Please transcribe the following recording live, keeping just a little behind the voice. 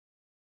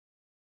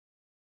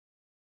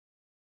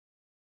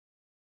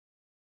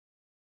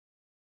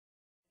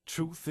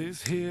Truth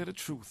is here, the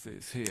truth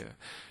is here.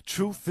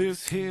 Truth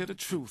is here, the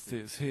truth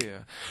is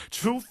here.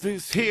 Truth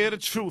is here, the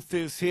truth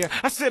is here.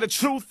 I said the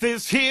truth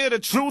is here, the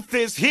truth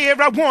is here.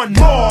 I want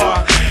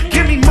more,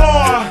 give me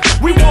more.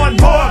 We want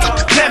more,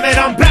 damn it,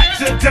 I'm back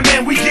to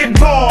demand. We get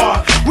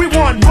more, we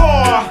want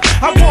more.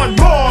 I want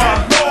more,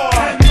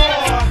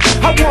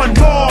 I want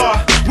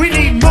more. We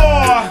need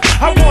more,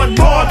 I want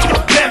more.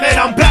 Damn it,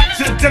 I'm back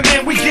to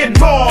demand. We get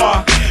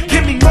more,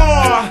 give me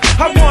more.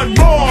 I want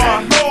more.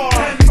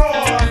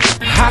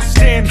 I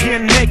stand here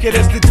naked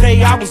as the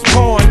day I was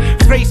born,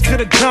 face to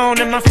the dawn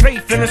and my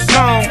faith in the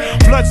song.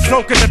 Blood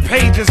soaking the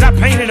pages, I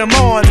painted them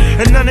on,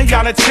 and none of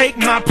y'all to take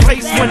my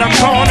place when I'm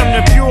gone.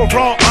 I'm the pure,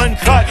 raw,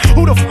 uncut.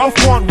 Who the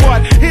f want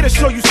what? Here to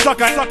show you suck,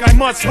 I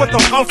must. What the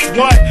fuck's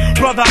what?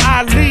 Brother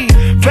Ali,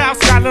 vow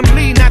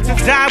solemnly not to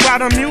die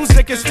while the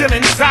music is still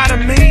inside of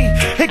me.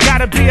 It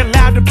gotta be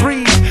allowed to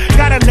breathe,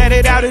 gotta let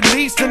it out at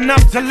least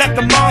enough to let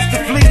the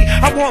monster flee.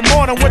 I want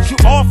more than what you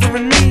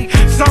offering me,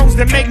 songs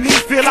that make me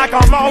feel like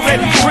I'm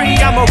already free.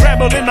 I'm a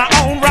rebel in my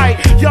own right.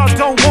 Y'all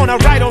don't wanna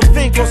write or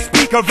think or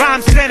speak a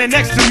rhyme standing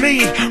next to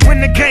me.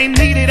 When the game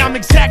needed, I'm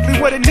exactly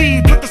what it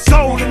need. Put the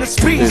soul in the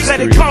speech, let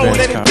it go,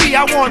 let it be.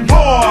 I want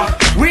more,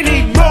 we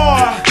need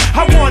more.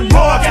 I want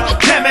more,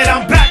 damn it,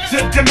 I'm back to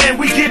demand.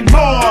 We get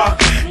more,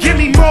 give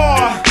me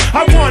more.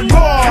 I want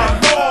more,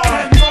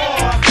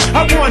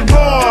 I want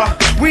more.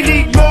 We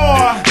need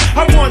more,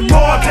 I want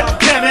more.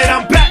 Damn it,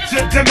 I'm back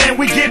to demand.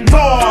 We get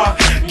more,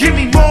 give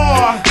me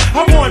more.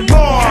 I want more.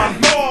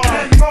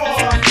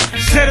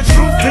 Say the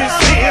truth is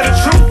here, the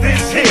truth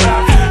is here.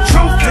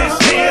 Truth is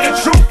here, the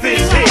truth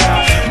is here.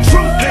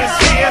 Truth is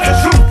here, the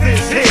truth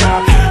is here.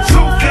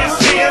 Truth is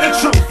here, the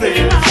truth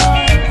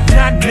is.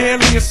 Not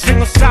nearly a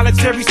single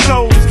solitary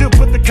soul, still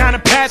put the kind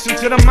of passion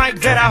to the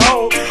mic that I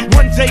hold.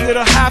 One day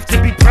it'll have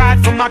to be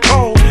pride for my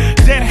cold.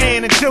 Dead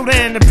hand until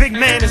then, the big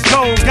man is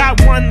gold.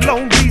 Got one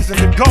lone reason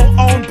to go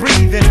on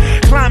breathing.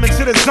 Climbing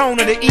to the zone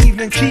of the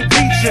evening, keep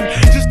reaching,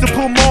 just to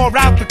pull more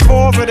out the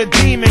core of the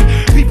demon.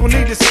 People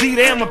need to see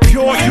them a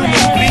pure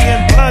human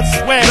being. Blood,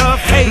 sweat, love,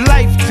 hate,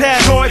 life,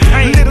 death, joy,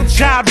 pain. Little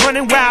child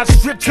running wild,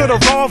 stripped to the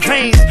raw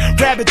veins.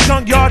 Rabbit,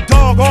 junkyard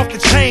dog off the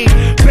chain.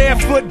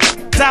 Barefoot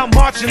out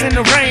marching in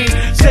the rain.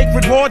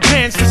 Sacred war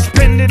dance,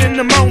 suspended in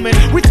the moment.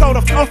 We throw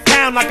the f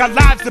down like our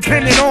lives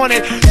depended on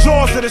it.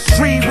 Shores of the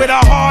street with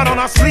our heart on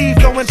our sleeve,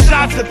 throwing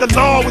shots at the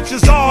law, which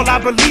is all I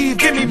believe.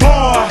 Give me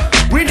more,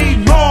 we need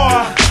more.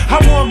 I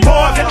want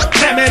more,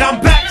 damn it, I'm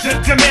back to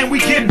demand. We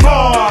get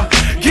more,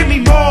 give me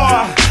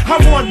more. I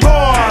want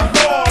more,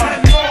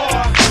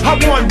 I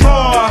want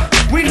more.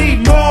 We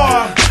need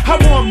more, I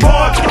want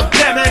more.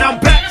 Damn it, I'm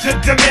back to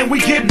demand.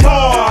 We get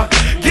more,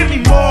 give me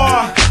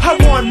more. I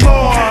want more.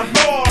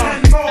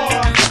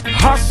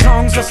 Our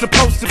songs are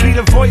supposed to be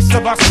the voice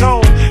of our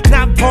soul,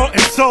 not bought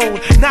and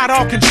sold, not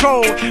all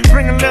controlled.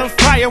 Bring a little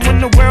fire when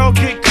the world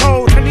get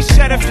cold. Let me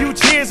shed a few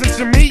tears, and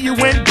to me you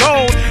went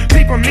gold.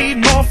 People need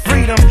more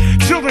freedom,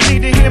 children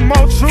need to hear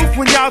more truth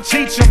when y'all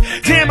teach them.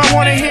 Damn, I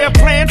wanna hear a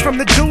plan from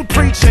the dude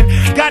preaching.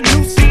 Got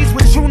new seeds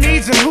with true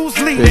needs, and who's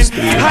leading?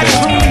 I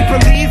truly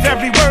believe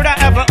every word I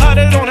ever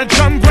uttered on a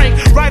drum break.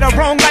 Right or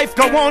wrong, life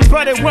go on,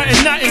 but it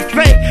wasn't nothing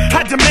fake.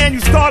 I demand you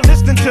start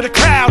listening to the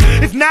crowd.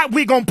 If not,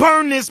 we gon'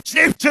 burn this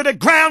shit to the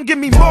ground. Give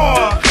me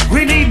more,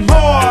 we need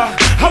more.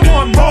 I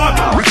want more,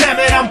 damn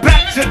it, I'm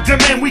back to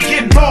demand. We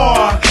get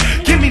more,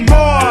 give me more.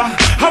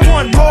 I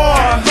want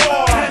more,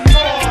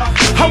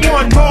 I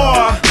want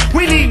more.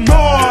 We need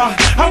more,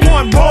 I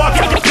want more.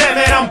 Damn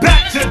it, I'm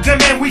back to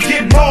demand. We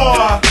get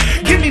more,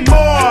 give me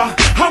more.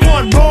 I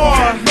want more.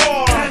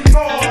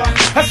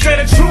 I said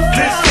the truth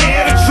is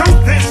here, the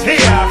truth is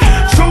here.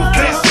 Truth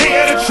is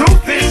here, the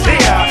truth is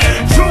here.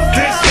 Truth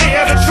is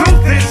here, the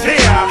truth is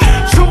here.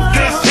 Truth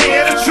is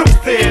here, the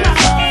truth is.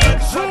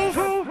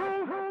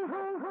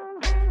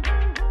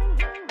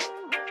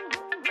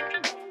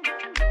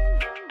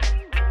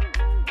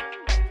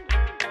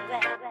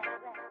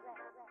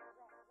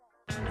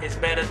 It's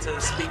better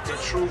to speak the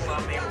truth. I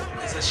mean,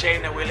 it's a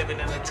shame that we're living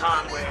in a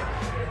time where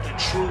the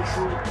truth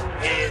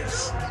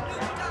is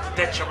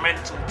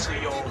detrimental to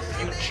your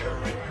future.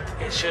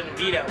 It shouldn't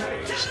be that way.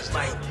 It's just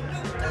like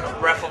a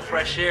breath of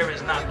fresh air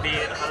is not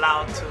being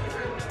allowed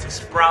to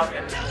sprout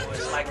anymore.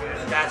 It's like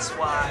that's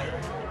why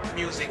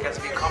music has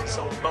become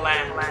so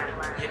bland.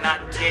 You're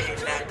not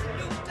getting that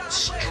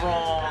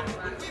strong,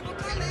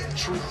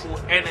 truthful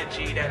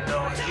energy that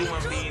the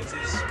human beings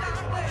is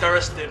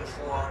thirsting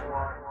for.